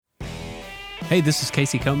Hey, this is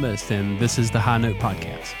Casey Combest, and this is the High Note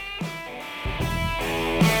Podcast.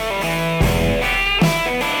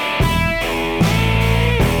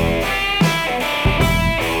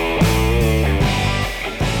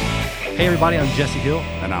 Hey everybody, I'm Jesse Hill.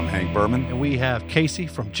 And I'm Hank Berman. And we have Casey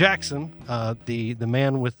from Jackson, the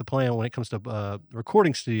man with the plan when it comes to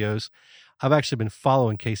recording studios. I've actually been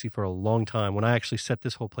following Casey for a long time. When I actually set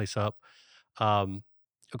this whole place up, of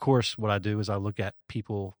course, what I do is I look at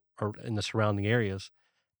people in the surrounding areas,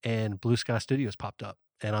 and Blue Sky Studios popped up.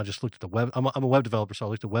 And I just looked at the web. I'm a web developer, so I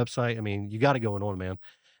looked at the website. I mean, you got it going on, man.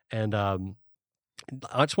 And I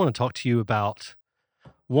just want to talk to you about,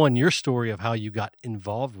 one, your story of how you got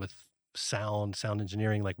involved with sound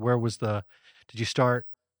engineering. Like, did you start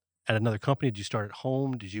at another company? Did you start at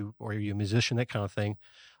home? Or are you a musician? That kind of thing.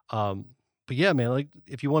 But yeah, man, like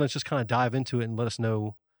if you want to just kind of dive into it and let us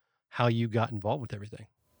know how you got involved with everything.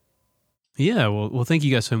 Yeah, well, thank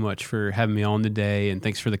you guys so much for having me on today, and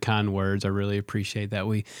thanks for the kind words. I really appreciate that.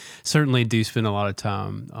 We certainly do spend a lot of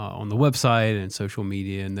time on the website and social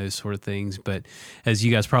media and those sort of things, but as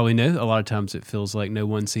you guys probably know, a lot of times it feels like no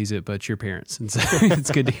one sees it but your parents, and so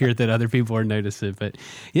it's good to hear that other people are noticing it. But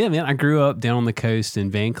yeah, man, I grew up down on the coast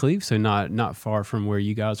in Van Cleve, so not far from where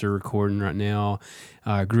you guys are recording right now.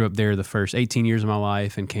 I grew up there the first 18 years of my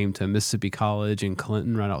life and came to Mississippi College in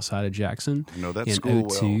Clinton, right outside of Jackson. I know that school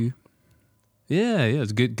well. Yeah,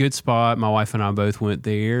 it's a good spot. My wife and I both went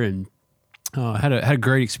there and had a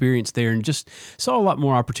great experience there, and just saw a lot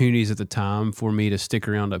more opportunities at the time for me to stick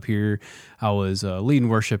around up here. I was leading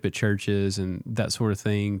worship at churches and that sort of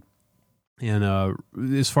thing. And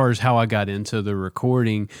as far as how I got into the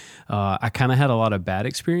recording, I kind of had a lot of bad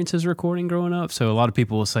experiences recording growing up. So a lot of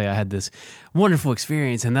people will say I had this wonderful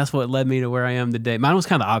experience, and that's what led me to where I am today. Mine was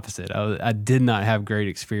kind of the opposite. I did not have great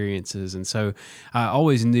experiences, and so I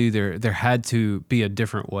always knew there had to be a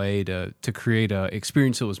different way to create an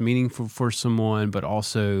experience that was meaningful for someone, but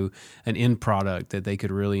also an end product that they could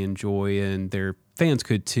really enjoy and their fans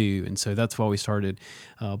could too. And so that's why we started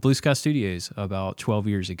Blue Sky Studios about 12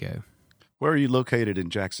 years ago. Where are you located in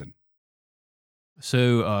Jackson?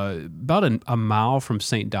 So about a mile from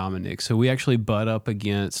St. Dominic. So we actually butt up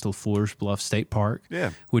against LaFleur's Bluff State Park,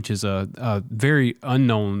 which is a very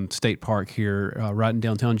unknown state park here right in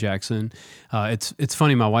downtown Jackson. It's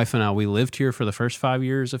funny, my wife and I, we lived here for the first 5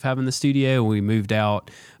 years of having the studio. We moved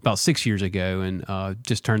out about 6 years ago and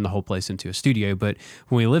just turned the whole place into a studio. But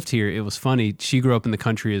when we lived here, it was funny. She grew up in the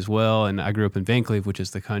country as well, and I grew up in Van Cleve, which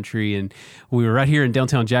is the country. And we were right here in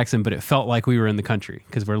downtown Jackson, but it felt like we were in the country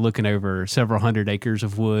because we're looking over several hundred acres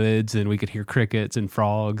of woods, and we could hear crickets and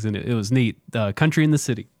frogs, and it was neat. Country in the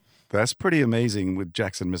city. That's pretty amazing with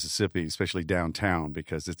Jackson, Mississippi, especially downtown,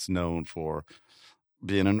 because it's known for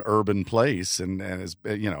being an urban place, and it's,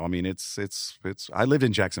 you know, I mean, it's. I lived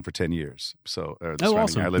in Jackson for 10 years, so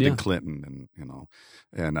awesome. I lived in Clinton,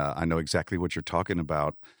 and I know exactly what you're talking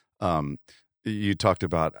about. You talked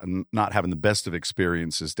about not having the best of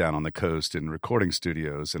experiences down on the coast in recording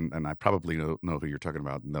studios, and I probably know who you're talking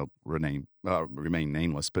about, and they'll remain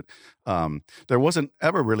nameless. But there wasn't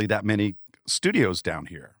ever really that many studios down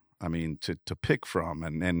here. I mean, to pick from,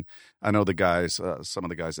 and I know the guys, some of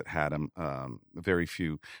the guys that had them, very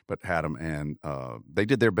few, but had them, and they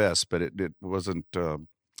did their best, but it wasn't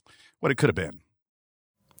what it could have been.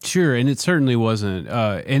 Sure, and it certainly wasn't.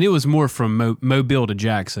 And it was more from Mobile to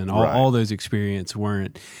Jackson. All those experiences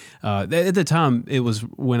weren't. At the time, it was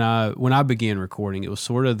when I began recording, it was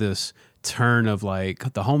sort of this turn of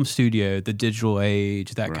like the home studio, the digital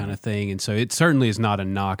age, that kind of thing. And so it certainly is not a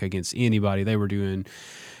knock against anybody. They were doing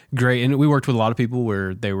great. And we worked with a lot of people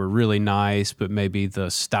where they were really nice, but maybe the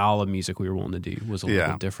style of music we were wanting to do was a little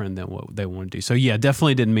bit different than what they wanted to do. So yeah,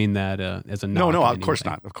 definitely didn't mean that as a knock. No, of course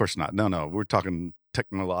not. Of course not. No. We're talking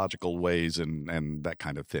technological ways and that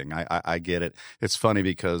kind of thing. I get it. It's funny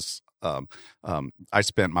because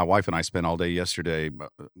my wife and I spent all day yesterday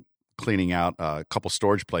cleaning out a couple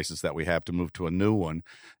storage places that we have to move to a new one,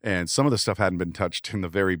 and some of the stuff hadn't been touched in the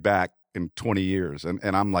very back in 20 years, and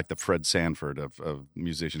I'm like the Fred Sanford of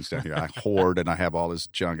musicians down here. I hoard and I have all this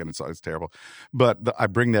junk, and it's terrible. But I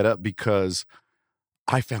bring that up because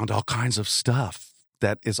I found all kinds of stuff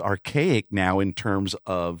that is archaic now in terms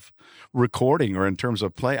of recording or in terms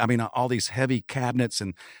of play. I mean, all these heavy cabinets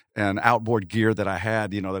and outboard gear that I had,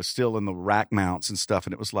 they're still in the rack mounts and stuff.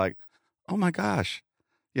 And it was like, oh my gosh,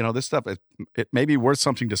 this stuff, it may be worth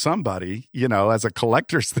something to somebody, as a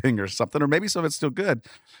collector's thing or something, or maybe some of it's still good,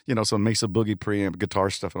 some Mesa Boogie preamp, guitar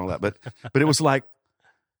stuff and all that. But it was like,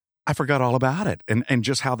 I forgot all about it. And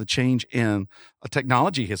just how the change in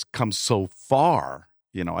technology has come so far.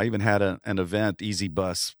 I even had an event, Easy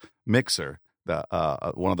Bus mixer the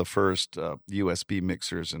one of the first USB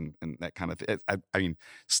mixers and that kind of thing. I mean,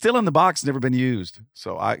 still in the box, never been used.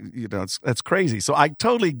 So that's crazy. So I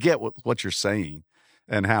totally get what you're saying,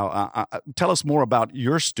 and how. Tell us more about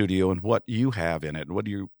your studio and what you have in it. What are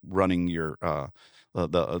you running your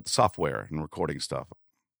the software and recording stuff?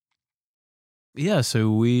 Yeah, so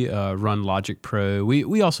we run Logic Pro.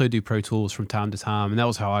 We also do Pro Tools from time to time, and that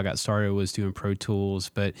was how I got started, was doing Pro Tools.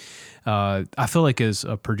 But I feel like as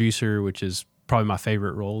a producer, which is probably my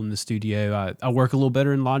favorite role in the studio, I work a little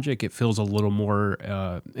better in Logic. It feels a little more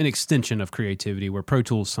an extension of creativity, where Pro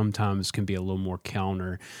Tools sometimes can be a little more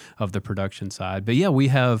counter of the production side. But yeah, we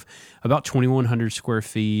have about 2,100 square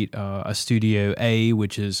feet, a Studio A,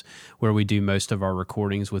 which is where we do most of our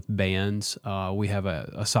recordings with bands. We have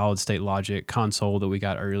a solid state Logic console that we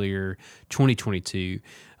got earlier, 2022.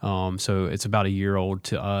 So it's about a year old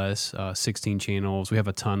to us, 16 channels. We have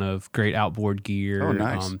a ton of great outboard gear. Oh,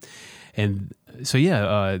 nice. And so,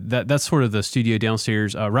 yeah, that's sort of the studio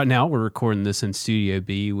downstairs. Right now, we're recording this in Studio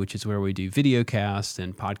B, which is where we do video casts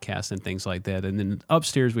and podcasts and things like that. And then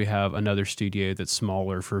upstairs, we have another studio that's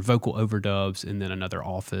smaller for vocal overdubs, and then another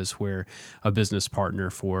office where a business partner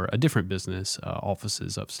for a different business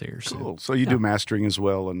offices upstairs. Cool. So you do mastering as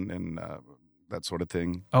well, and that sort of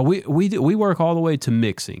thing. We work all the way to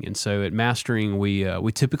mixing, and so at mastering, we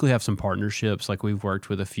typically have some partnerships. Like, we've worked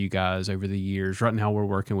with a few guys over the years. Right now, we're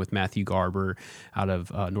working with Matthew Garber out of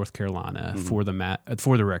North Carolina for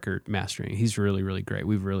the record mastering. He's really, really great.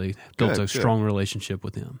 We've really built a strong relationship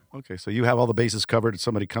with him. Okay, so you have all the bases covered. If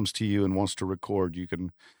somebody comes to you and wants to record, you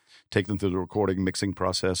can take them through the recording mixing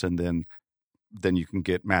process, and then you can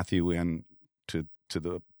get Matthew in to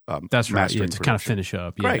the that's right. Yeah, to kind of finish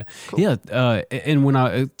up. Yeah. Right. Cool. Yeah. And when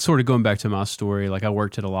I sort of going back to my story, like, I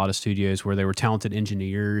worked at a lot of studios where they were talented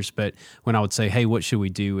engineers, but when I would say, hey, what should we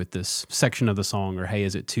do with this section of the song? Or, hey,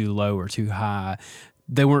 is it too low or too high?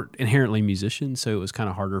 They weren't inherently musicians, so it was kind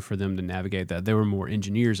of harder for them to navigate that. They were more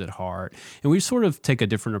engineers at heart. And we sort of take a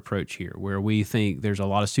different approach here, where we think there's a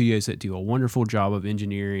lot of studios that do a wonderful job of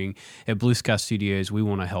engineering. At Blue Sky Studios, we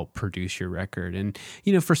want to help produce your record. And,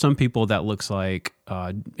 for some people, that looks like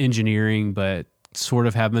engineering, but sort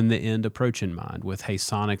of having the end approach in mind with, hey,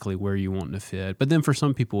 sonically, where you want to fit. But then for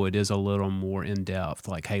some people, it is a little more in depth,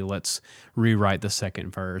 like, hey, let's rewrite the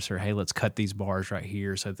second verse, or, hey, let's cut these bars right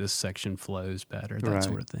here so this section flows better, that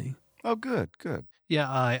sort of thing. Oh, good. Yeah,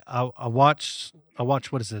 I watch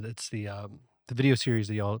what is it? It's the video series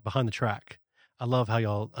that y'all Behind the Track. I love how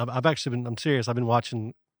y'all. I'm serious. I've been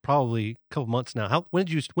watching probably a couple months now. When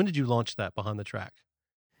did you launch that Behind the Track?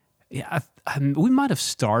 Yeah, we might have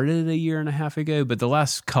started a year and a half ago, but the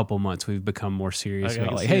last couple months we've become more serious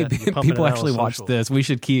about, like, hey, people actually watch this. We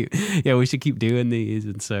should keep doing these,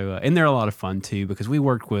 and so and they're a lot of fun too, because we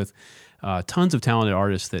worked with tons of talented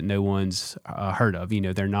artists that no one's heard of.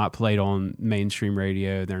 They're not played on mainstream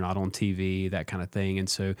radio, they're not on TV, that kind of thing, and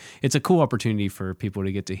so it's a cool opportunity for people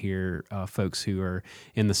to get to hear folks who are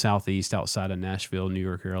in the Southeast, outside of Nashville, New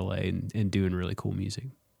York, or LA, and doing really cool music.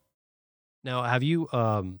 Now, have you?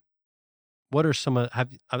 What are some of?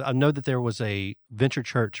 I know that there was a Venture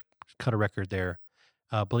Church cut a record there.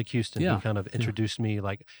 Blake Houston, who kind of introduced me.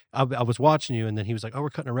 Like, I was watching you, and then he was like, "Oh, we're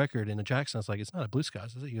cutting a record." And Jackson, I was like, "It's not a Blue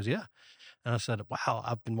Skies, is it?" He goes, "Yeah." And I said, "Wow,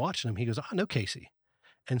 I've been watching him." He goes, "I know Casey."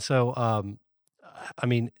 And so, I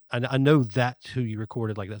mean, I know that's who you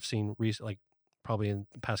recorded. Like, I've seen recently, like probably in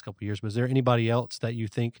the past couple of years. But is there anybody else that you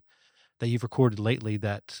think that you've recorded lately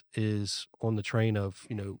that is on the train of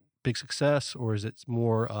big success, or is it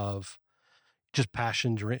more of just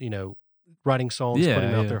passion, writing songs,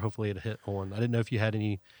 putting them out there, hopefully it hit on? I didn't know if you had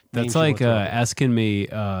any. That's like asking me,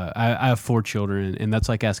 I have 4 children, and that's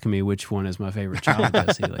like asking me which one is my favorite child,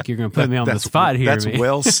 Jesse. Like, you're going to put me on the spot here. That's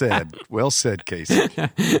well said. Well said, Casey.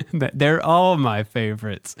 They're all my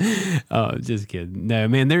favorites. Just kidding. No,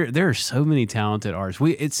 man, there are so many talented artists.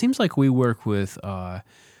 It seems like we work with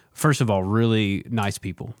first of all, really nice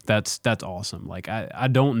people. That's awesome. Like, I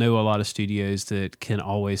don't know a lot of studios that can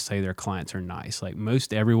always say their clients are nice. Like,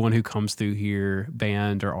 most everyone who comes through here,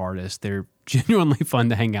 band or artist, they're genuinely fun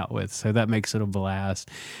to hang out with. So that makes it a blast.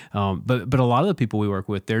 But a lot of the people we work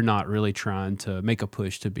with, they're not really trying to make a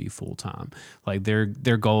push to be full-time. Like, their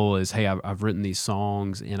goal is, hey, I've written these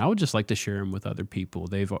songs and I would just like to share them with other people.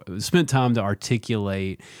 They've spent time to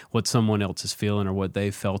articulate what someone else is feeling or what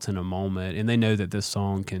they felt in a moment. And they know that this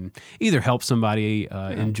song can either help somebody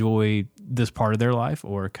enjoy this part of their life,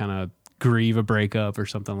 or kind of grieve a breakup or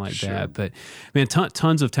something like Sure. that. But man,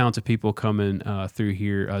 tons of talented people coming through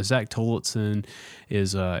here. Zach Tolleson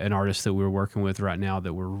is an artist that we're working with right now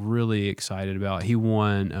that we're really excited about. He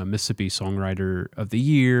won Mississippi Songwriter of the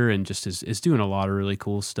Year and just is doing a lot of really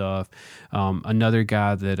cool stuff. Another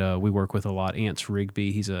guy that we work with a lot, Ance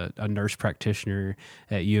Rigby, he's a nurse practitioner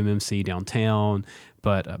at UMMC downtown.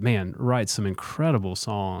 But man, writes some incredible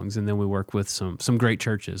songs, and then we work with some great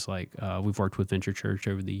churches. Like we've worked with Venture Church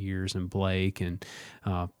over the years, and Blake, and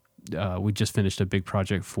we just finished a big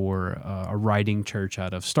project for a writing church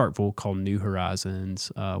out of Starkville called New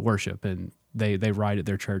Horizons Worship, and they write at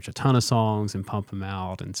their church a ton of songs and pump them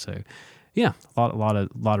out, and so yeah, a lot of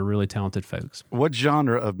really talented folks. What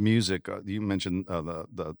genre of music? You mentioned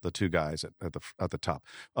the two guys at the top.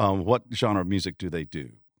 What genre of music do they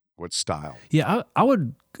do? What style? Yeah, I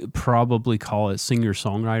would probably call it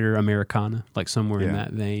singer-songwriter Americana, like somewhere in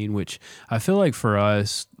that vein, which I feel like for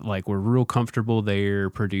us, like we're real comfortable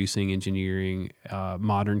there producing, engineering,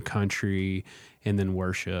 modern country, and then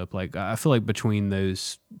worship. Like I feel like between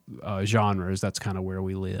those genres, that's kind of where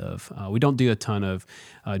we live. We don't do a ton of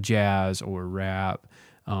jazz or rap.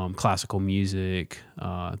 Classical music.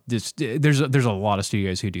 There's a lot of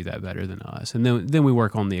studios who do that better than us, and then we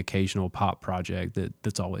work on the occasional pop project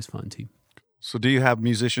that's always fun too. So, do you have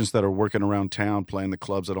musicians that are working around town, playing the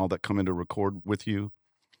clubs and all that, come in to record with you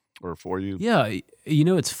or for you? Yeah,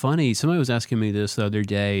 it's funny. Somebody was asking me this the other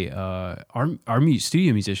day. Our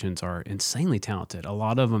studio musicians are insanely talented. A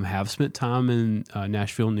lot of them have spent time in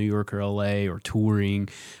Nashville, New York, or LA, or touring,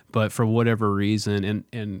 but for whatever reason,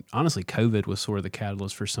 and honestly, COVID was sort of the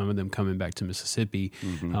catalyst for some of them coming back to Mississippi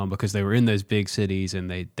because they were in those big cities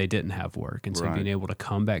and they didn't have work, and so being able to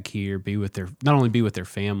come back here, not only be with their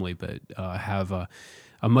family, but have a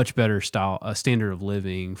much better a standard of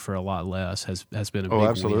living for a lot less has been a big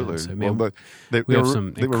absolutely. win. So, man,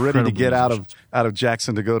 they were ready to get out of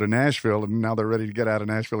Jackson to go to Nashville, and now they're ready to get out of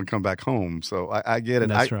Nashville and come back home. So I get it.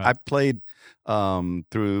 That's right. I played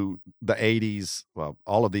through the 80s, well,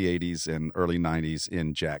 all of the 80s and early 90s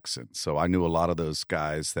in Jackson. So I knew a lot of those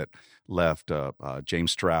guys that left.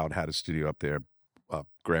 James Stroud had a studio up there,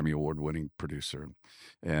 Grammy Award-winning producer,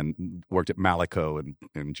 and worked at Malico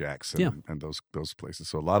in Jackson and those places.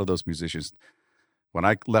 So a lot of those musicians, when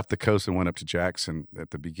I left the coast and went up to Jackson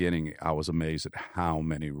at the beginning, I was amazed at how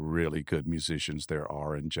many really good musicians there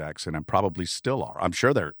are in Jackson, and probably still are. I'm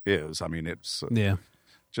sure there is. I mean, it's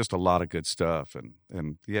just a lot of good stuff,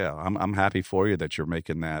 and yeah, I'm happy for you that you're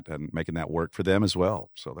making that work for them as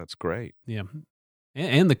well. So that's great. Yeah.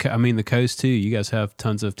 And the coast too. You guys have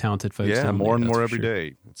tons of talented folks. Yeah, down more there, and more that's every for sure.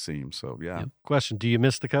 day, it seems. So yeah. Yep. Question: do you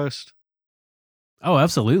miss the coast? Oh,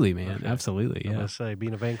 absolutely, man. Okay. Absolutely. I'm Yeah. gonna say,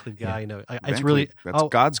 being a Van Cleve guy, Van it's really Cleve, that's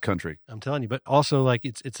God's country. I'm telling you, but also like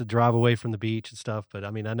it's a drive away from the beach and stuff. But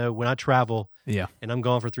I mean, I know when I travel, and I'm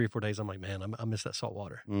gone for 3 or 4 days, I'm like, man, I miss that salt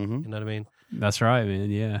water. Mm-hmm. You know what I mean? That's right,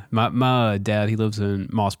 man. Yeah. My dad, he lives in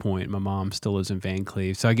Moss Point. My mom still lives in Van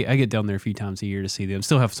Cleve. So I get down there a few times a year to see them.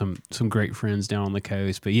 Still have some great friends down on the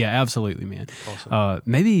coast. But yeah, absolutely, man. Awesome.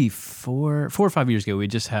 Maybe 4 or 5 years ago, we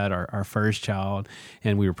just had our first child,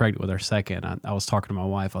 and we were pregnant with our second. I was talking to my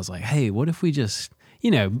wife. I was like, hey, what if we just,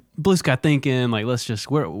 blue sky thinking, like, let's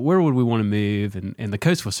just, where would we want to move? And the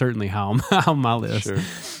coast was certainly high on my list. Sure.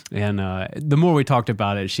 And the more we talked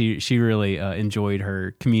about it, she really enjoyed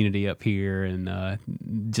her community up here, and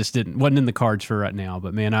just wasn't in the cards for right now.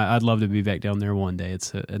 But man, I'd love to be back down there one day.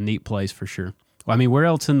 It's a neat place for sure. Well, I mean, where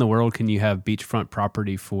else in the world can you have beachfront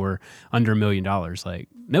property for under $1 million? Like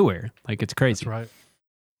nowhere. Like it's crazy. That's right.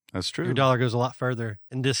 That's true. Your dollar goes a lot further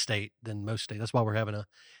in this state than most states. That's why we're having an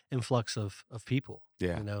influx of people.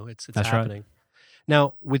 Yeah. It's That's happening. right.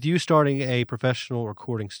 Now, with you starting a professional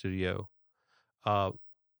recording studio,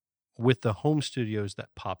 with the home studios that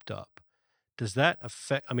popped up, does that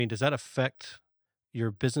affect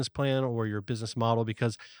your business plan or your business model?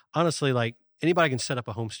 Because honestly, like anybody can set up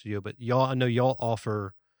a home studio, but I know y'all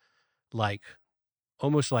offer like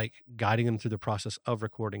almost like guiding them through the process of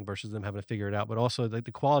recording versus them having to figure it out. But also the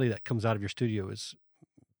quality that comes out of your studio is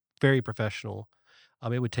very professional.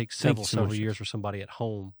 It would take several years for somebody at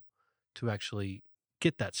home to actually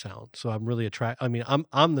get that sound. So I'm really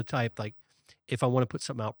I'm the type, like, if I want to put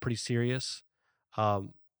something out pretty serious,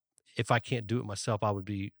 if I can't do it myself, I would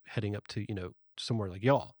be heading up to, somewhere like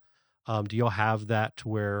y'all. Do y'all have that to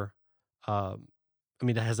where,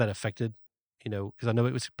 has that affected, because I know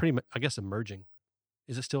it was pretty much, I guess, emerging.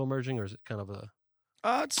 Is it still emerging, or is it kind of a...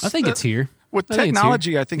 I think it's here. With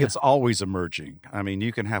technology, I think it's always emerging. I mean,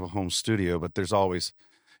 you can have a home studio, but there's always,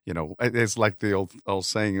 it's like the old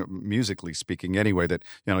saying, musically speaking anyway, that,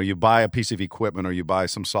 you buy a piece of equipment or you buy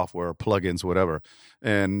some software or plugins, whatever,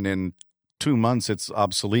 and in 2 months it's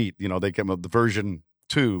obsolete. They come up the version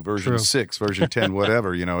 2, version True. 6, version 10,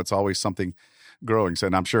 whatever. It's always something growing. So,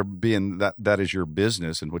 and I'm sure being that is your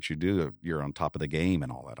business and what you do, you're on top of the game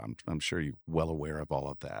and all that. I'm sure you're well aware of all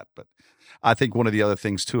of that. But I think one of the other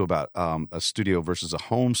things too about a studio versus a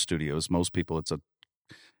home studio is most people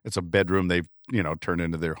it's a bedroom they've turned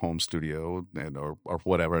into their home studio or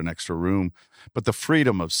whatever, an extra room. But the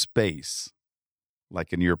freedom of space,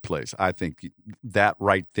 like in your place, I think that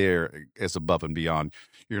right there is above and beyond.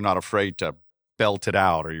 You're not afraid to belt it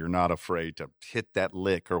out, or you're not afraid to hit that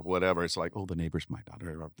lick or whatever. It's like, oh, the neighbors might not,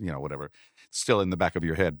 or whatever. It's still in the back of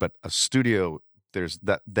your head. But a studio, there's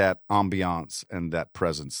that ambiance and that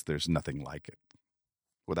presence. There's nothing like it,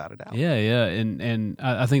 without a doubt. Yeah, and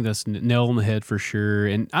I think that's nail on the head for sure.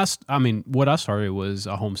 And I mean, what I started was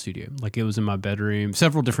a home studio. Like, it was in my bedroom,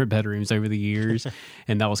 several different bedrooms over the years,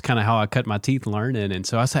 and that was kind of how I cut my teeth learning. And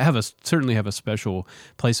so I certainly have a special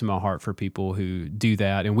place in my heart for people who do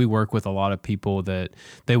that. And we work with a lot of people that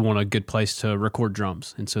they want a good place to record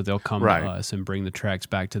drums, and so they'll come Right. to us and bring the tracks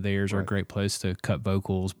back to theirs, or a great place to cut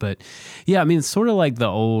vocals. But yeah, I mean, it's sort of like the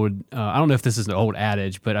old. I don't know if this is an old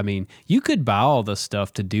adage, but I mean, you could buy all the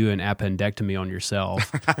stuff to do an appendectomy on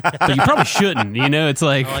yourself, but you probably shouldn't. It's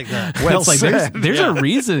like, I like that. Well it's like said. there's a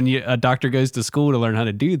reason a doctor goes to school to learn how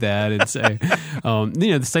to do that. And so,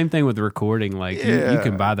 the same thing with recording. Like, you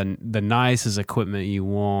can buy the nicest equipment you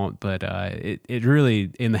want, but it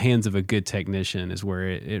really, in the hands of a good technician, is where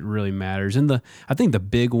it really matters. And I think the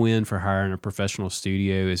big win for hiring a professional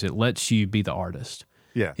studio is it lets you be the artist.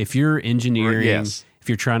 Yeah. If you're engineering, Yes. if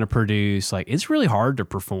you're trying to produce, like, it's really hard to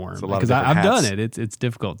perform, It's a lot of because different I've done hats. it. It's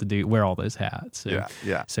difficult to wear all those hats. So,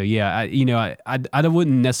 Yeah. So yeah, I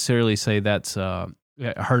wouldn't necessarily say that's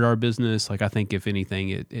hurt our business. Like, I think if anything,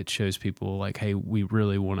 it shows people like, hey, we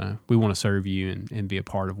really want to serve you and be a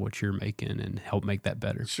part of what you're making and help make that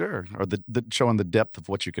better. Sure. Or the showing the depth of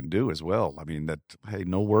what you can do as well. I mean, that, hey,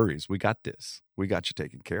 no worries. We got this. We got you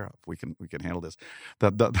taken care of. We can handle this.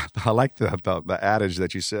 I like the adage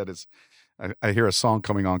that you said is, I hear a song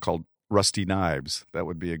coming on called Rusty Knives. That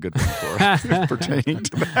would be a good one for pertaining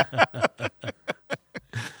to that.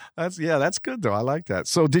 That's good though. I like that.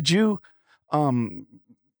 So did you go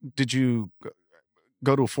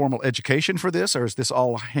to a formal education for this, or is this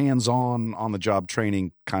all on the job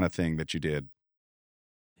training kind of thing that you did?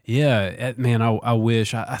 Yeah, man, I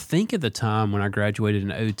wish. I think at the time when I graduated in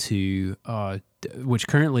 2002, which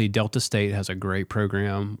currently Delta State has a great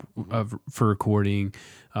program for recording.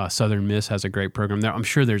 Southern Miss has a great program there. I'm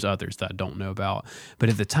sure there's others that I don't know about. But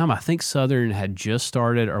at the time, I think Southern had just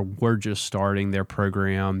started or were just starting their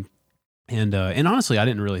program. And honestly, I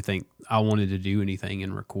didn't really think I wanted to do anything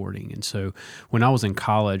in recording. And so when I was in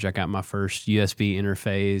college, I got my first USB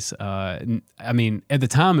interface. I mean, at the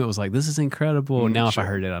time, it was like, this is incredible. Now, if I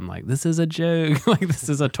heard it, I'm like, this is a joke. Like, this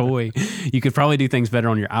is a toy. You could probably do things better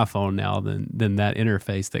on your iPhone now than that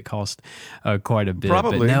interface that cost quite a bit.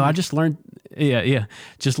 Probably. But no, I just learned,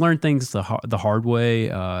 just learned things the hard way,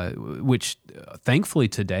 which thankfully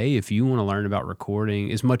today, if you want to learn about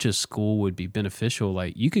recording, as much as school would be beneficial,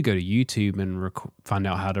 like, you could go to YouTube and find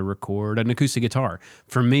out how to record an acoustic guitar.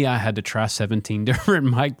 For me, I had to try 17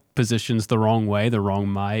 different mic positions the wrong way, the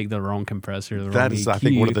wrong mic, the wrong compressor, the wrong That is, EQ. I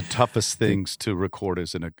think, one of the toughest things to record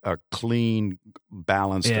is a clean,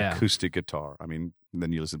 balanced acoustic guitar. I mean,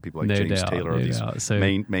 then you listen to people like James Taylor, or these So,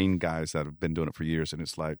 main guys that have been doing it for years, and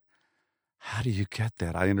it's like, how do you get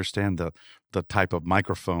that? I understand the type of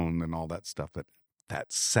microphone and all that stuff, but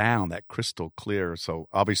that sound, that crystal clear. So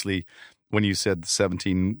obviously, when you said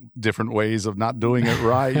 17 different ways of not doing it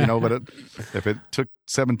right, but if it took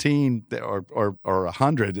 17 or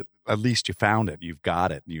 100, at least you found it. You've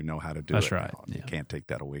got it. You know how to do it. That's right. Yeah. You can't take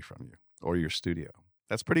that away from you or your studio.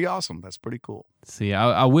 That's pretty awesome. That's pretty cool. See,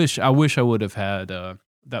 I wish I would have had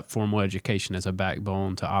that formal education as a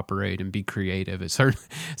backbone to operate and be creative. It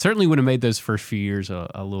certainly would have made those first few years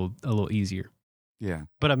a little easier. Yeah.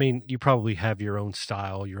 But I mean, you probably have your own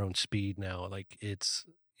style, your own speed now. Like,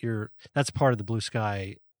 that's part of the Blue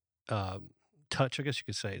Sky touch, I guess you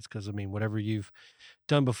could say. It's because, I mean, whatever you've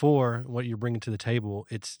done before, what you're bringing to the table,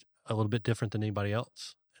 it's a little bit different than anybody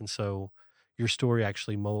else. And so your story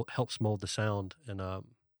actually helps mold the sound. And I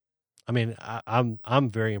mean,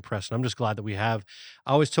 I'm very impressed. And I'm just glad that we have.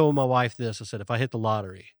 I always told my wife this. I said, if I hit the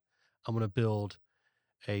lottery, I'm going to build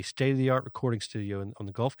a state-of-the-art recording studio on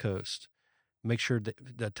the Gulf Coast. Make sure that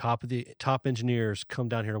the top engineers come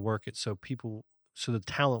down here to work it, so the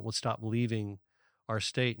talent would stop leaving our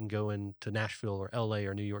state and go into Nashville or LA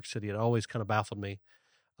or New York City. It always kind of baffled me.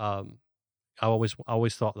 I always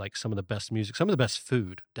thought, like, some of the best music, some of the best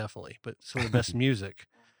food, definitely, but some of the best music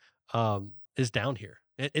is down here.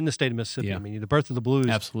 in the state of Mississippi. Yeah. I mean, the birth of the blues,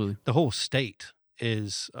 Absolutely. the whole state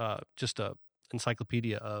is just a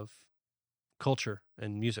encyclopedia of culture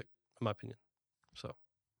and music, in my opinion. So,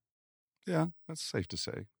 Yeah, that's safe to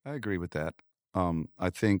say. I agree with that. I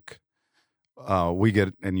think we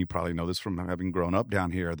get, and you probably know this from having grown up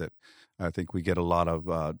down here, that I think we get a lot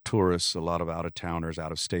of tourists, a lot of out-of-towners,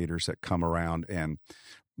 out-of-staters that come around, and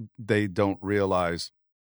they don't realize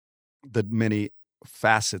the many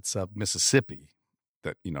facets of Mississippi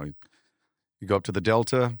that, you go up to the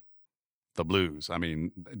Delta, the blues. I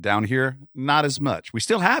mean, down here, not as much. We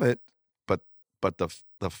still have it, but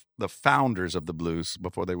the founders of the blues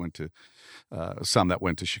before they went to some that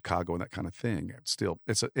went to Chicago and that kind of thing.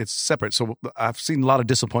 It's separate. So I've seen a lot of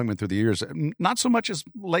disappointment through the years. Not so much as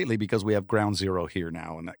lately because we have Ground Zero here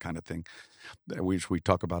now and that kind of thing, which we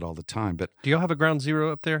talk about all the time. But do y'all have a Ground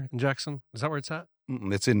Zero up there in Jackson? Is that where it's at?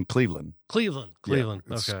 It's in Cleveland. Cleveland. Yeah,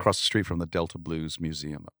 it's across the street from the Delta Blues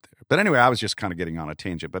Museum up there. But anyway, I was just kind of getting on a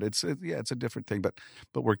tangent. But it's a different thing. But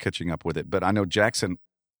we're catching up with it. But I know Jackson,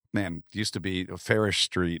 man, used to be Farish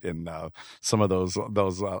Street, and some of those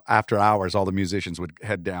after hours, all the musicians would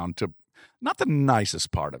head down to not the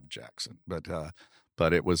nicest part of Jackson,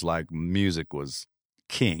 but it was like music was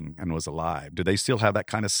king and was alive. Do they still have that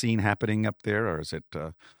kind of scene happening up there, or is it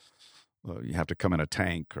you have to come in a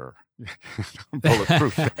tank or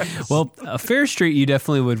bulletproof vest? Well, Fair Street, you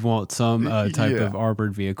definitely would want some type of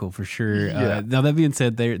armored vehicle for sure. Now, that being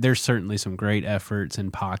said, there's certainly some great efforts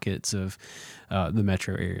and pockets of the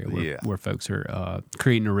metro area where folks are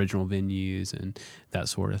creating original venues and that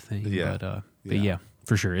sort of thing. Yeah. But yeah,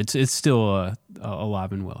 for sure. It's still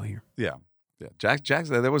alive and well here. Yeah. Yeah,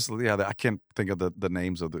 Jackson. There was I can't think of the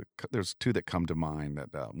names of there's two that come to mind.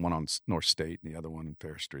 That one on North State and the other one in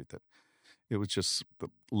Fair Street. That it was just the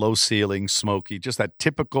low ceiling, smoky, just that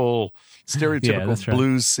typical stereotypical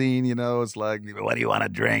blues scene. It's like, what do you want to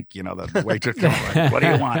drink? The waiter comes like, what do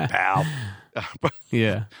you want, pal?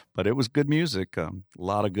 But it was good music. A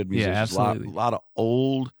lot of good musicians. Yeah, absolutely. A lot of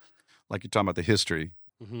old, like you're talking about the history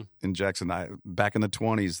in Jackson. Back in the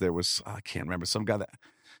 1920s, there was I can't remember some guy that.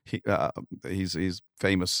 He's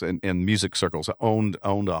famous in music circles. Owned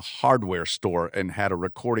a hardware store and had a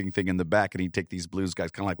recording thing in the back, and he'd take these blues guys,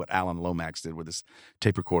 kind of like what Alan Lomax did with his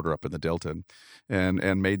tape recorder up in the Delta,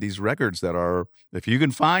 and made these records that are, if you can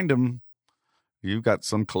find them, you've got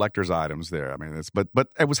some collector's items there. I mean, but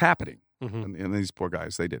it was happening, and these poor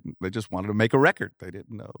guys, they just wanted to make a record. They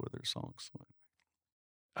didn't know their songs.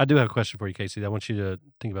 I do have a question for you, Casey. I want you to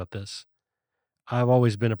think about this. I've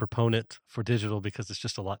always been a proponent for digital because it's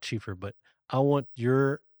just a lot cheaper, but I want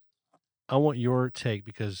your take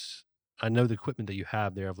because I know the equipment that you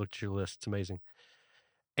have there. I've looked at your list. It's amazing.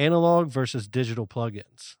 Analog versus digital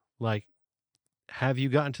plugins. Like, have you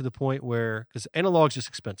gotten to the point where, because analog's just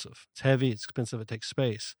expensive. It's heavy, it's expensive, it takes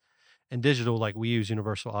space. And digital, like we use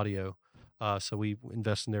Universal Audio, so we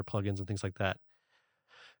invest in their plugins and things like that.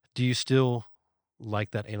 Do you still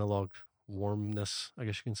like that analog warmness, I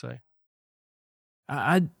guess you can say?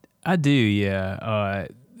 I do, yeah.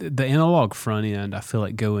 The analog front end, I feel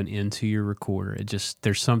like going into your recorder,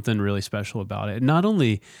 there's something really special about it. Not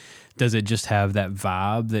only does it just have that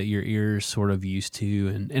vibe that your ears sort of used to,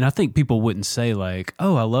 and I think people wouldn't say like,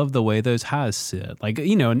 oh, I love the way those highs sit. Like,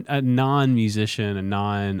 a non-musician, a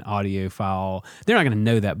non-audiophile, they're not going to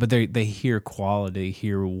know that, but they hear quality,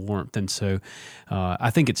 hear warmth. And so I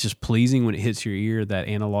think it's just pleasing when it hits your ear, that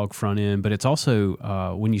analog front end, but it's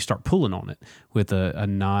also when you start pulling on it with a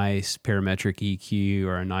nice parametric EQ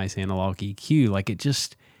or a nice analog EQ, like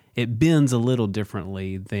it bends a little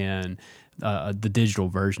differently than the digital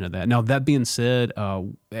version of that. Now, that being said,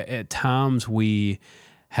 at times we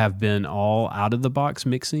have been all out of the box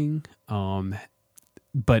mixing,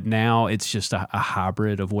 but now it's just a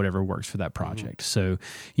hybrid of whatever works for that project. So,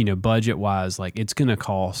 budget wise, like it's going to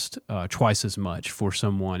cost twice as much for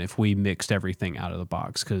someone if we mixed everything out of the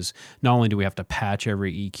box, because not only do we have to patch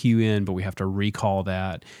every EQ in, but we have to recall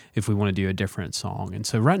that if we want to do a different song. And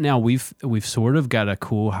so right now we've sort of got a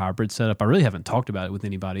cool hybrid setup. I really haven't talked about it with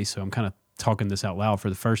anybody, so I'm kind of talking this out loud for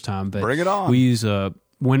the first time. But bring it on. We use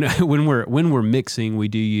when we're mixing, we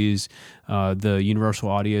do use the Universal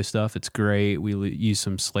Audio stuff. It's great. We use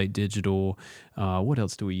some Slate Digital. What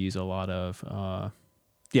else do we use a lot of?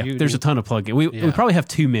 There's a ton of plugins. We probably have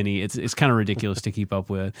too many. It's kind of ridiculous to keep up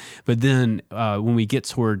with. But then when we get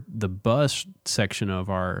toward the bus section of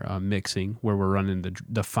our mixing, where we're running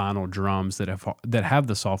the final drums that have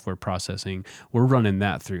the software processing, we're running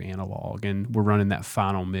that through analog, and we're running that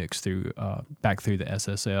final mix through back through the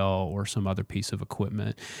SSL or some other piece of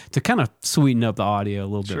equipment to kind of sweeten up the audio a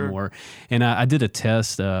little bit more. And I did a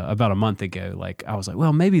test about a month ago. Like I was like,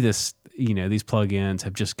 well, maybe this these plugins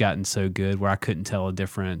have just gotten so good where I couldn't tell a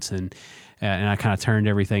difference, and I kind of turned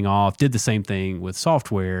everything off. Did the same thing with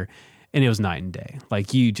software, and it was night and day.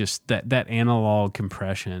 Like you just that analog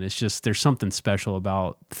compression. It's just there's something special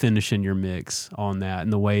about finishing your mix on that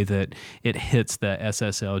and the way that it hits the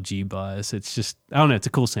SSLG bus. It's just I don't know. It's a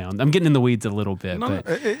cool sound. I'm getting in the weeds a little bit, but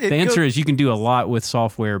the answer is you can do a lot with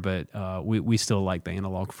software, but we still like the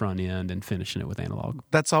analog front end and finishing it with analog.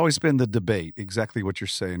 That's always been the debate. Exactly what you're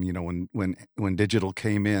saying. When digital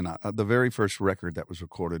came in, the very first record that was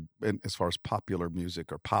recorded, as far as popular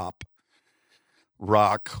music or pop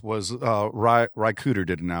rock, was Ry Cooder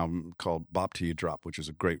did an album called "Bop Till You Drop," which is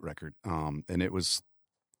a great record. And it was,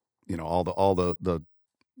 all the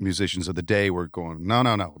musicians of the day were going,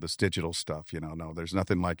 no, this digital stuff, no, there's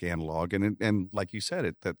nothing like analog. And like you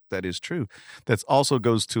said, that is true. That also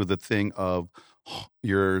goes to the thing of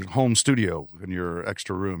your home studio and your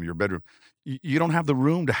extra room, your bedroom. You don't have the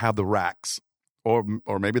room to have the racks. Or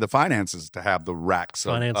maybe the finances to have the racks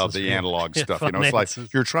of the analog stuff. It's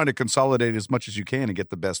like you're trying to consolidate as much as you can and get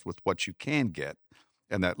the best with what you can get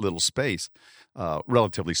in that little space,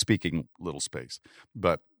 relatively speaking, little space.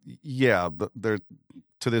 But yeah, there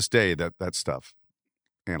to this day that stuff.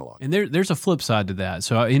 Analog. And there's a flip side to that.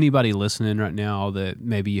 So anybody listening right now that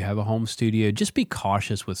maybe you have a home studio, just be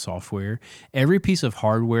cautious with software. Every piece of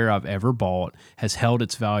hardware I've ever bought has held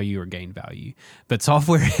its value or gained value. But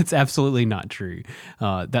software, it's absolutely not true.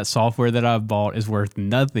 That software that I've bought is worth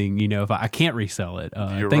nothing, if I can't resell it.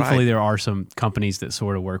 Thankfully, there are some companies that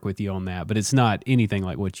sort of work with you on that, but it's not anything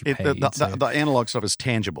like what you paid. The analog stuff is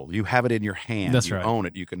tangible. You have it in your hand. That's you right. Own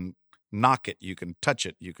it. You can knock it. You can touch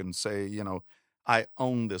it. You can say, I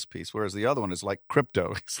own this piece, whereas the other one is like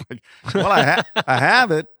crypto. It's like, well, I have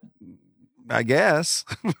it, I guess,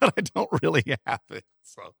 but I don't really have it.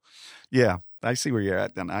 So, yeah, I see where you're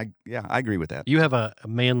at, and I agree with that. You have a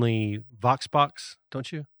manly Vox box,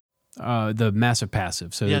 don't you? The Massive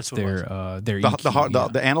Passive. So it's their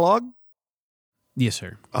EQ, the analog. Yes,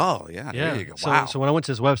 sir. Oh, yeah. There you go. Wow. So when I went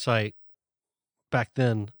to his website back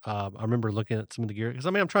then, I remember looking at some of the gear because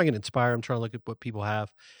I'm trying to get inspired. I'm trying to look at what people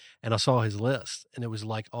have. And I saw his list, and it was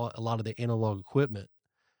like a lot of the analog equipment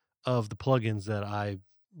of the plugins that I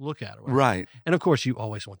look at. Right. And of course, you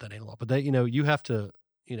always want that analog, but you have to,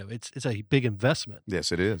 it's a big investment.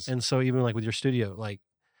 Yes, it is. And so even like with your studio, like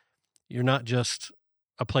you're not just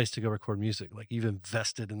a place to go record music. Like you've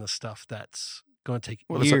invested in the stuff that's going to take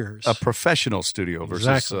years. It's a professional studio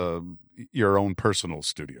versus your own personal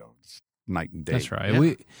studio. It's night and day. That's right.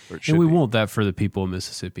 Yeah. We want that for the people of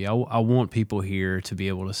Mississippi. I want people here to be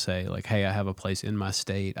able to say, like, hey, I have a place in my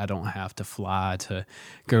state. I don't have to fly to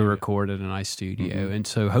go record at a nice studio. Mm-hmm. And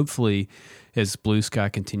so hopefully as Blue Sky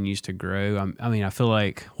continues to grow, I feel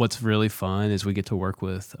like what's really fun is we get to work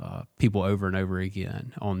with people over and over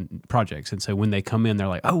again on projects. And so when they come in, they're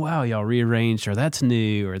like, oh, wow, y'all rearranged, or that's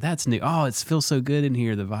new. Oh, it feels so good in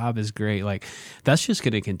here. The vibe is great. Like, that's just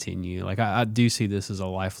going to continue. Like, I do see this as a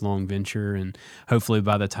lifelong venture. And hopefully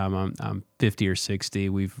by the time I'm 50 or 60,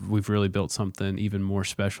 we've really built something even more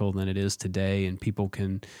special than it is today. And people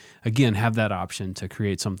can, again, have that option to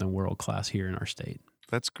create something world-class here in our state.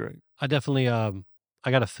 That's great. I definitely, I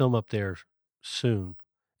got to film up there soon.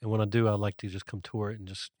 And when I do, I'd like to just come tour it and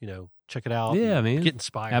just, check it out. Yeah, man. Get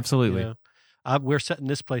inspired. Absolutely. We're setting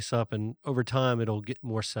this place up, and over time it'll get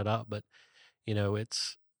more set up. But,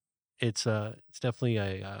 it's definitely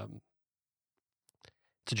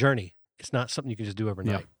it's a journey. It's not something you can just do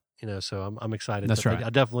overnight. Yeah. So I'm excited. That's right. I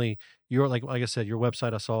definitely, like I said, your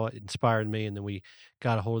website, I saw it inspired me, and then we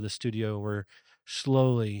got a hold of the studio, and we're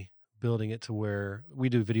slowly building it to where we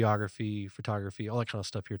do videography, photography, all that kind of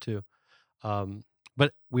stuff here too.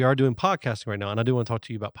 But we are doing podcasting right now, and I do want to talk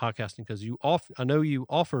to you about podcasting because I know you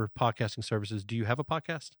offer podcasting services. Do you have a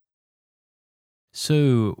podcast?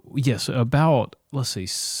 So, yes, about,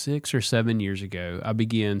 6 or 7 years ago, I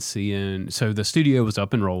began seeing, so the studio was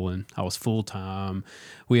up and rolling. I was full-time.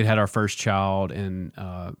 We had our first child, and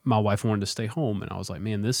my wife wanted to stay home, and I was like,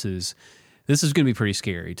 man, this is going to be pretty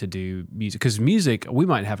scary to do music, because music, we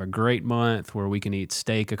might have a great month where we can eat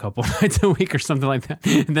steak a couple nights a week or something like that.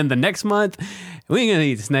 And then the next month, we ain't going to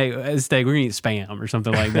eat steak. We're going to eat Spam or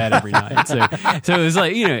something like that every night. So it was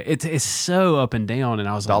like, it's so up and down. And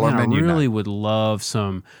I was like, man, I really would love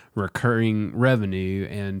some recurring revenue.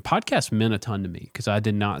 And podcasts meant a ton to me because I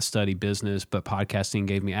did not study business, but podcasting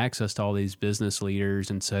gave me access to all these business leaders.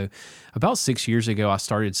 And so about 6 years ago, I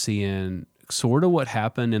started seeing sort of what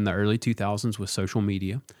happened in the early 2000s with social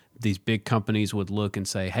media. these big companies would look and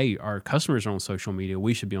say, hey, our customers are on social media.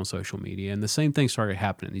 We should be on social media. And the same thing started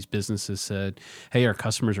happening. These businesses said, hey, our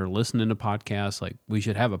customers are listening to podcasts. Like, we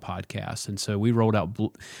should have a podcast. And so we rolled out.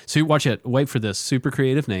 So watch it. Wait for this super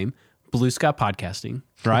creative name. Blue Sky Podcasting,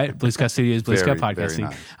 right? Blue Sky Studios, Blue Sky Podcasting.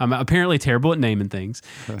 Nice. I'm apparently terrible at naming things.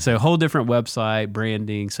 So whole different website,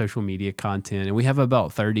 branding, social media content. And we have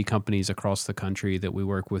about 30 companies across the country that we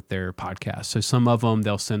work with their podcasts. So some of them,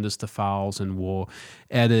 they'll send us the files and we'll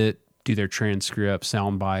edit, do their transcript,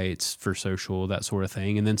 sound bites for social, that sort of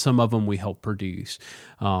thing. And then some of them we help produce.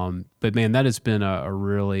 But man, that has been a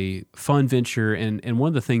really fun venture. And one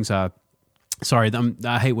of the things I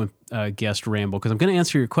hate when guests ramble because I'm going to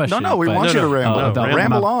answer your question. No, we want you to ramble.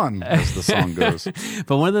 Ramble on, as the song goes.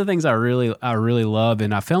 But one of the things I really love,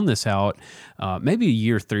 and I found this out maybe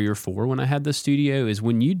year 3 or 4 when I had the studio, is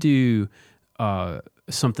when you do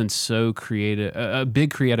something so creative, a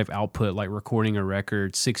big creative output like recording a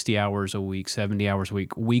record 60 hours a week, 70 hours a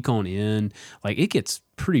week on end, like it gets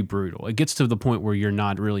pretty brutal. It gets to the point where you're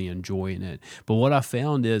not really enjoying it. But what I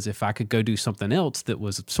found is if I could go do something else that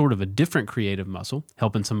was sort of a different creative muscle,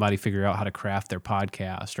 helping somebody figure out how to craft their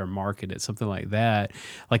podcast or market it, something like that,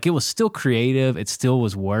 like it was still creative. It still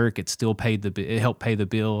was work. It still it helped pay the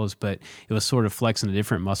bills, but it was sort of flexing a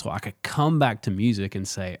different muscle. I could come back to music and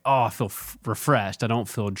say, oh, I feel refreshed. I don't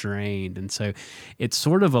feel drained. And so it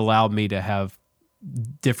sort of allowed me to have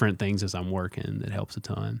different things as I'm working. That helps a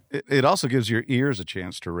ton. It also gives your ears a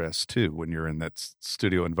chance to rest too when you're in that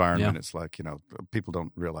studio environment. Yeah. It's like, people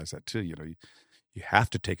don't realize that too. You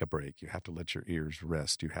have to take a break. You have to let your ears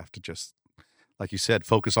rest. You have to just, like you said,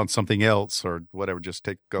 focus on something else or whatever. Just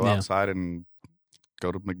go outside and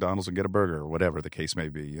go to McDonald's and get a burger or whatever the case may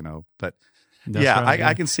be, But that's right,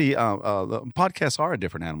 I can see the podcasts are a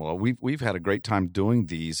different animal. We've had a great time doing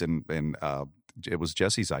these and it was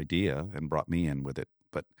Jesse's idea and brought me in with it,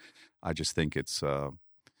 but I just think it's the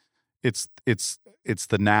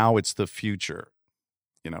now, it's the future.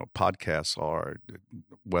 Podcasts are,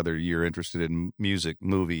 whether you're interested in music,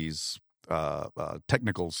 movies,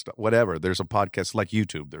 technical stuff, whatever. There's a podcast like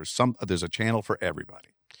YouTube. There's a channel for everybody.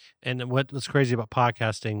 And what's crazy about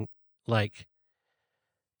podcasting, like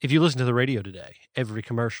if you listen to the radio today, every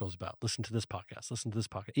commercial is about listen to this podcast, listen to this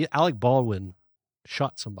podcast. Alec Baldwin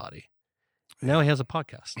shot somebody. Now he has a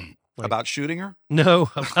podcast. Like, about shooting her? No.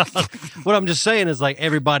 What I'm just saying is like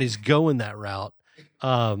everybody's going that route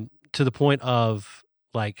to the point of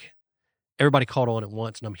like everybody caught on at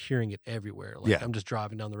once and I'm hearing it everywhere. Like I'm just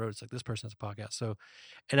driving down the road. It's like this person has a podcast. So,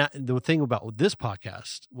 and the thing about this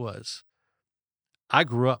podcast was I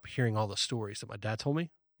grew up hearing all the stories that my dad told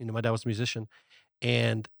me. My dad was a musician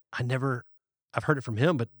and I've heard it from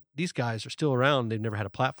him, but these guys are still around. They've never had a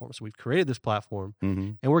platform. So we've created this platform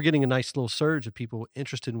and we're getting a nice little surge of people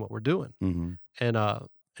interested in what we're doing. And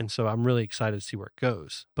so I'm really excited to see where it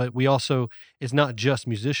goes. But we also, it's not just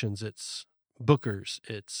musicians, it's bookers,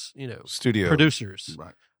 it's, studio producers.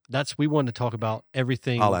 Right. We want to talk about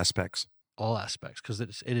everything. All aspects. Because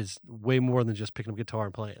it is way more than just picking up a guitar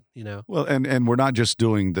and playing, Well, and we're not just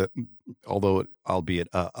doing although albeit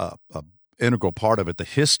a integral part of it, the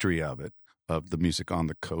history of the music on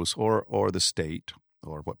the coast or the state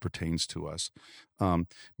or what pertains to us,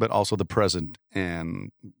 but also the present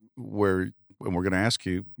and we're going to ask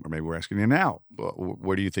you, or maybe we're asking you now,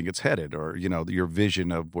 where do you think it's headed, or your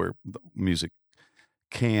vision of where the music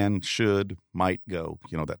can, should, might go,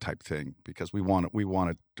 that type of thing, because we want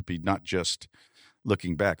it to be not just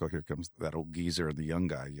looking back. Oh, here comes that old geezer and the young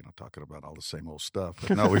guy, talking about all the same old stuff.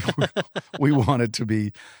 But no, we want it to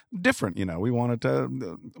be different. We want it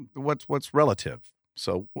to what's relative.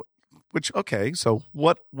 So,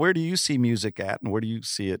 where do you see music at, and where do you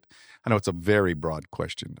see it? I know it's a very broad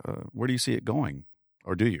question. Where do you see it going,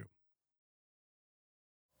 or do you?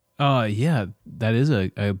 Yeah, that is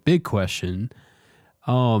a big question.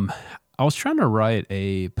 I was trying to write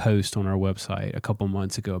a post on our website a couple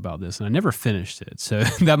months ago about this, and I never finished it. So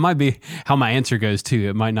that might be how my answer goes too.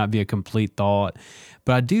 It might not be a complete thought,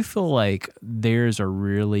 but I do feel like there's a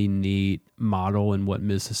really neat model in what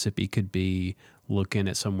Mississippi could be looking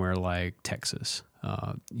at somewhere like Texas.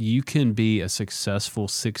 You can be a successful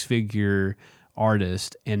 6-figure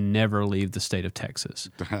artist and never leave the state of Texas.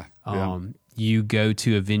 You go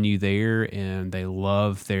to a venue there and they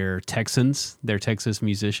love their Texas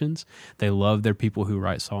musicians. They love their people who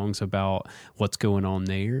write songs about what's going on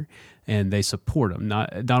there, and they support them.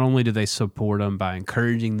 Not only do they support them by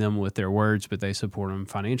encouraging them with their words, but they support them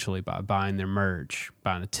financially by buying their merch,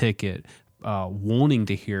 buying a ticket, wanting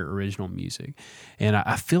to hear original music. And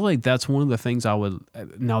I feel like that's one of the things I would,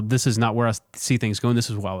 now this is not where I see things going. This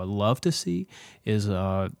is what I would love to see is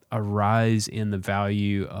a rise in the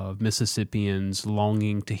value of Mississippians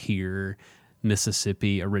longing to hear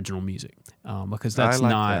Mississippi original music. Because that's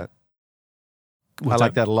not. I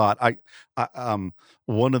like that a lot.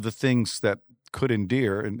 One of the things that could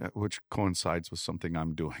endear, and which coincides with something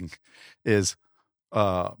I'm doing, is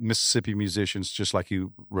Mississippi musicians, just like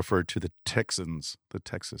you referred to the Texas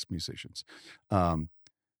musicians,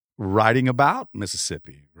 writing about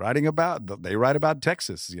Mississippi, they write about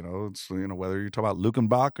Texas. Whether you're talking about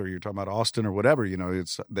Lukenbach or you're talking about Austin or whatever,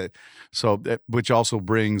 it's that. Which also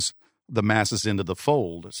brings the masses into the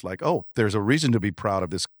fold. It's like, oh, there's a reason to be proud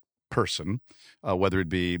of this person, whether it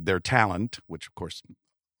be their talent, which of course,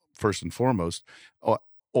 first and foremost,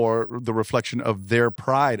 or the reflection of their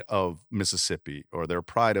pride of Mississippi or their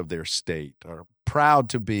pride of their state, or proud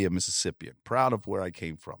to be a Mississippian, proud of where I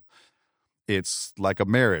came from. It's like a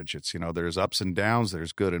marriage. It's, there's ups and downs,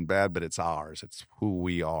 there's good and bad, but it's ours. It's who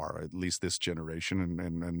we are, at least this generation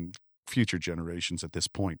and future generations at this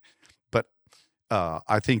point. But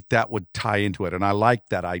I think that would tie into it. And I like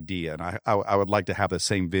that idea. And I would like to have the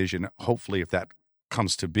same vision, hopefully, if that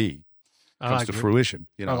comes to be. Comes to fruition,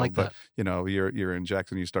 I like but that. You're in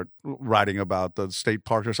Jackson, you start writing about the state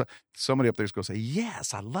parks or something. Somebody up there's going to say,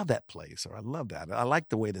 yes, I love that place, or I love that. I like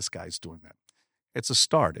the way this guy's doing that. It's a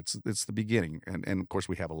start. It's the beginning. And of course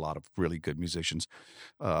we have a lot of really good musicians,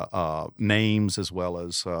 names, as well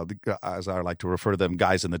as I like to refer to them,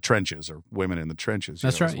 guys in the trenches or women in the trenches.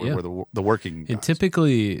 That's right. We're the working guys.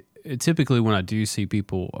 And typically when I do see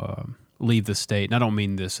people, leave the state, and I don't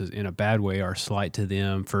mean this in a bad way or slight to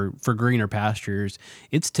them, for greener pastures,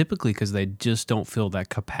 it's typically because they just don't feel that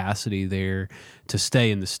capacity there to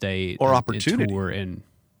stay in the state or and opportunity. Tour. And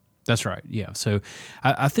that's right, yeah. So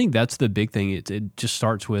I think that's the big thing. It just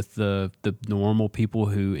starts with the normal people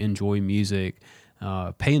who enjoy music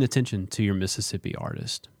paying attention to your Mississippi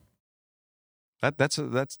artist.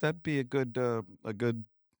 That'd be a good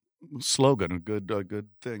slogan, a good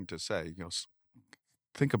thing to say.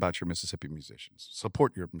 Think about your Mississippi musicians.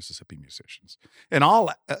 Support your Mississippi musicians in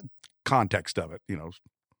all context of it.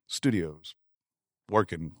 Studios,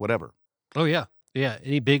 working, whatever. Oh yeah.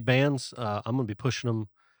 Any big bands? I'm gonna be pushing them.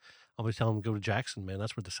 I'll be telling them to go to Jackson, man.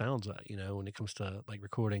 That's where the sound's at. When it comes to like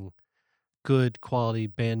recording good quality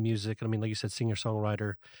band music. And I mean, like you said, singer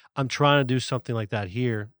songwriter. I'm trying to do something like that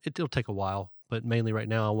here. It'll take a while, but mainly right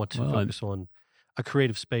now I want to focus on a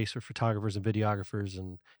creative space for photographers and videographers.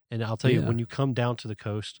 And I'll tell you, when you come down to the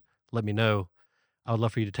coast, let me know. I would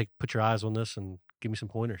love for you to put your eyes on this and give me some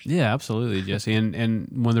pointers. Yeah, absolutely, Jesse. And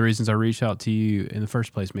one of the reasons I reached out to you in the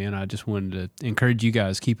first place, man, I just wanted to encourage you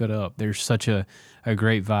guys, keep it up. There's such a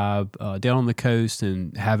great vibe down on the coast,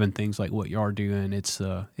 and having things like what you are doing,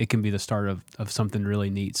 it can be the start of something really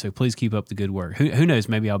neat. So please keep up the good work. Who knows,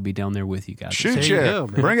 maybe I'll be down there with you guys. Shoot, yeah.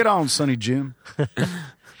 Bring it on, Sonny Jim.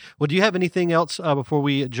 Well, do you have anything else before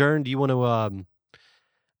we adjourn? Do you want to,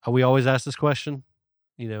 we always ask this question,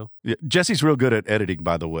 Yeah, Jesse's real good at editing,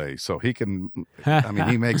 by the way, so he can,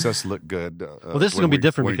 he makes us look good. Well, this is going to be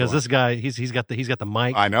different because this guy, he's got the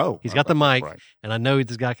mic. I know. He's got the mic, right. And I know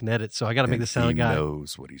this guy can edit, so I got to make this sound guy. He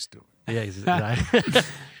knows what he's doing. Yeah,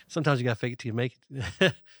 sometimes you got to fake it till you make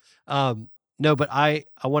it. No, but I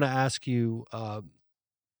want to ask you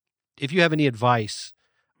if you have any advice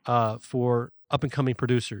for up and coming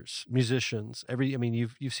producers, musicians.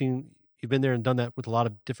 You've been there and done that with a lot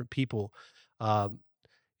of different people.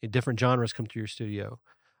 In different genres come to your studio.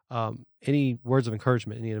 Any words of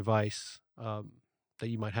encouragement, any advice that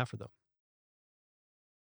you might have for them?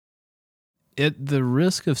 At the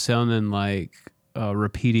risk of sounding like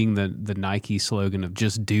repeating the Nike slogan of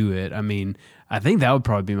just do it, I think that would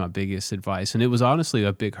probably be my biggest advice. And it was honestly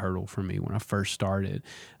a big hurdle for me when I first started.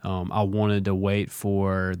 I wanted to wait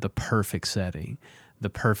for the perfect setting, the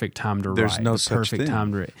perfect time to there's write, no the such perfect thing.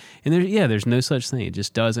 time to, and there's no such thing. It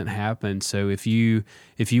just doesn't happen. So if you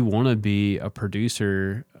want to be a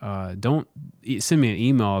producer, don't send me an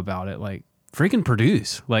email about it. Like, freaking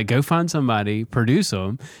produce. Like, go find somebody, produce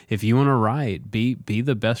them. If you want to write, be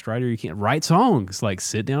the best writer you can. Write songs. Like,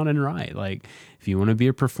 sit down and write. Like, if you want to be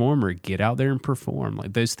a performer, get out there and perform.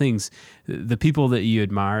 Like, those things, the people that you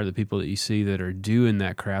admire, the people that you see that are doing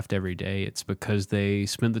that craft every day, it's because they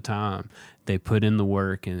spent the time, they put in the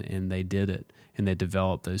work, and they did it, and they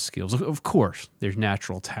developed those skills. Of course, there's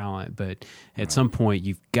natural talent, but at some point,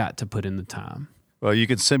 you've got to put in the time. Well, you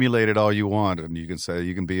can simulate it all you want, and you can say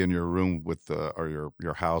you can be in your room with or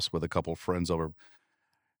your house with a couple of friends over,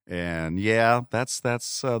 and that's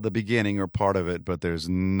the beginning or part of it. But there's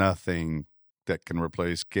nothing that can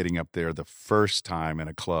replace getting up there the first time in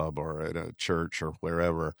a club or at a church or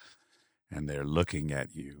wherever, and they're looking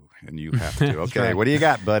at you, and you have to, okay, right. What do you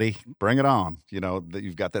got, buddy? Bring it on. That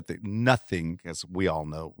you've got that thing. Nothing, as we all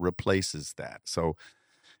know, replaces that. So,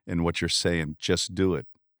 in what you're saying, just do it.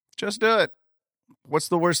 Just do it. What's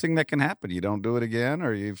the worst thing that can happen? You don't do it again,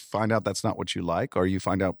 or you find out that's not what you like, or you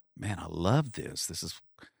find out, man, I love this.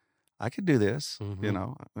 I could do this. Mm-hmm.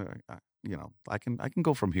 I can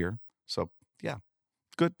go from here. So yeah,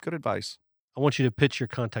 good advice. I want you to pitch your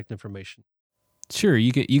contact information. Sure,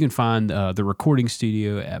 you can find the recording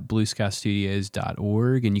studio at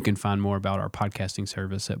blueskystudios.org, and you can find more about our podcasting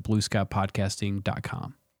service at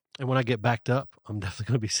blueskypodcasting.com. And when I get backed up, I'm definitely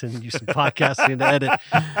going to be sending you some podcasting to edit.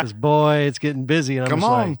 Because boy, it's getting busy. And I'm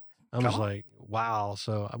just like, wow.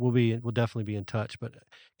 So we'll definitely be in touch. But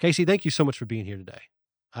Casey, thank you so much for being here today.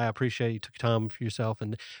 I appreciate you took time for yourself.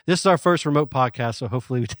 And this is our first remote podcast, so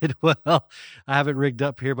hopefully we did well. I have it rigged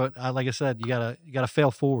up here, but like I said, you gotta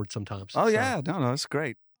fail forward sometimes. Oh yeah, no, that's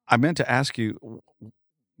great. I meant to ask you,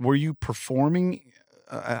 were you performing?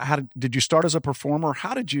 Did you start as a performer?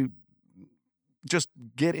 How did you just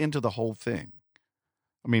get into the whole thing?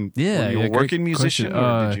 I mean, were you a working musician,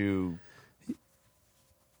 or did you?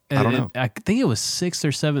 I don't know. I think it was 6th or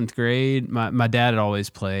 7th grade. My dad had always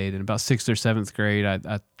played, and about 6th or 7th grade,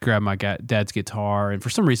 I grabbed my dad's guitar, and for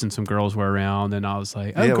some reason, some girls were around, and I was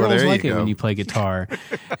like, "Oh, girls like it when you play guitar,"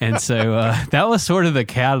 and so that was sort of the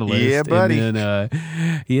catalyst. Yeah, buddy. And then,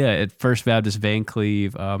 at First Baptist Van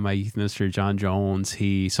Cleve, my youth minister John Jones,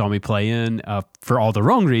 he saw me playing for all the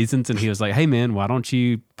wrong reasons, and he was like, "Hey, man, why don't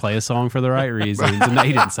you play a song for the right reasons?" And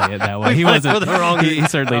he didn't say it that way. He wasn't. He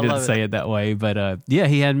certainly didn't say it that way. But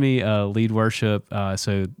he had me lead worship.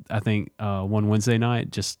 So I think one Wednesday night,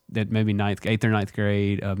 just at maybe 8th or 9th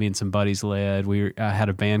grade, me and some buddies led. I had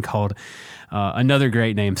a band called another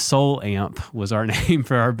great name, Soul Amp was our name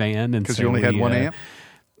for our band. And because you only had one amp.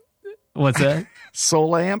 What's that?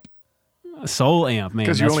 Soul Amp. Soul Amp, man.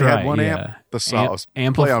 Because you only had one amp. The sauce.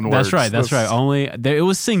 Play on words. That's right. Only it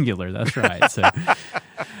was singular. That's right. So,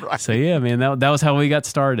 right. So yeah, man. That was how we got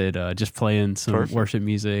started. Just playing some worship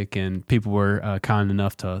music, and people were kind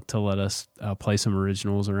enough to let us play some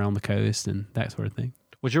originals around the coast and that sort of thing.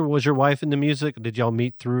 Was your wife into music? Did y'all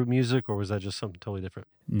meet through music, or was that just something totally different?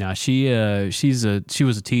 No, she was a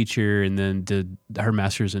teacher and then did her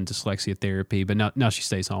master's in dyslexia therapy, but now she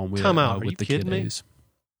stays home with the kiddos.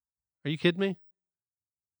 Are you kidding me?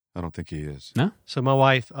 I don't think he is. No. So my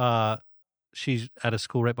wife, she's at a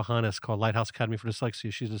school right behind us called Lighthouse Academy for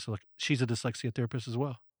Dyslexia. She's a dyslexia therapist as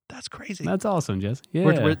well. That's crazy. That's awesome, Jess.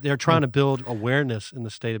 Yeah. They're trying to build awareness in the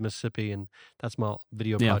state of Mississippi, and that's my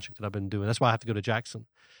video project that I've been doing. That's why I have to go to Jackson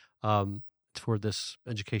for this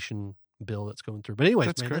education bill that's going through. But anyways,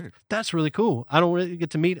 that's great. That's really cool. I don't really get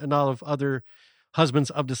to meet a lot of other husbands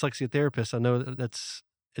of dyslexia therapists. I know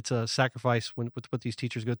it's a sacrifice with what these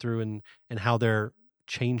teachers go through and how they're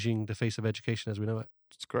changing the face of education as we know it.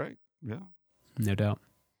 It's great. Yeah. No doubt.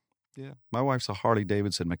 Yeah. My wife's a Harley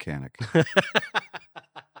Davidson mechanic.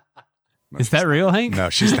 No, is that real, Hank? No,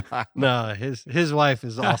 she's not. No, his wife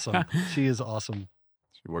is awesome. She is awesome.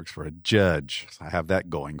 She works for a judge. So I have that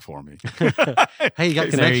going for me. Hey, you got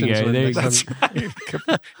connections. There you go. That's right.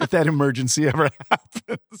 If that emergency ever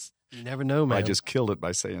happens. You never know, man. I just killed it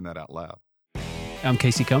by saying that out loud. I'm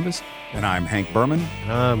Casey Combest. And I'm Hank Berman.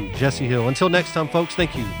 And I'm Jesse Hill. Until next time, folks,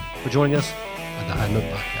 thank you for joining us on the High Note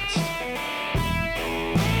Podcast.